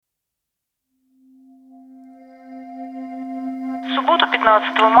субботу,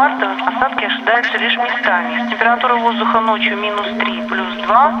 15 марта, осадки ожидаются лишь местами. Температура воздуха ночью -3,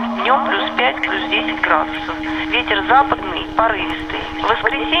 +2, днем +5, +10 градусов. Ветер западный, порывистый. В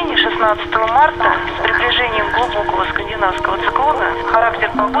воскресенье, 16 марта, с приближением глубокого скандинавского циклона характер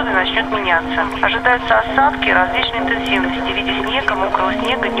погоды начнет меняться. Ожидаются осадки различной интенсивности в виде снега, мокрого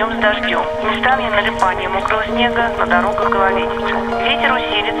снега, днем с дождем. Местами налипание мокрого снега, на дорогах гололедица. Ветер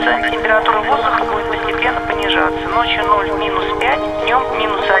усилится, температура воздуха будет постепенно понижаться. Ночью 0, -5, днем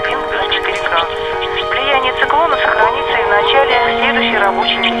 -1, +4 градуса. Влияние циклона сохранится и в начале следующей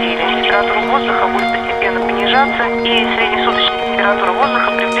рабочей недели. Температура воздуха будет постепенно понижаться, и среднесуточная температура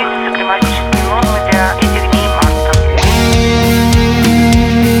воздуха приблизится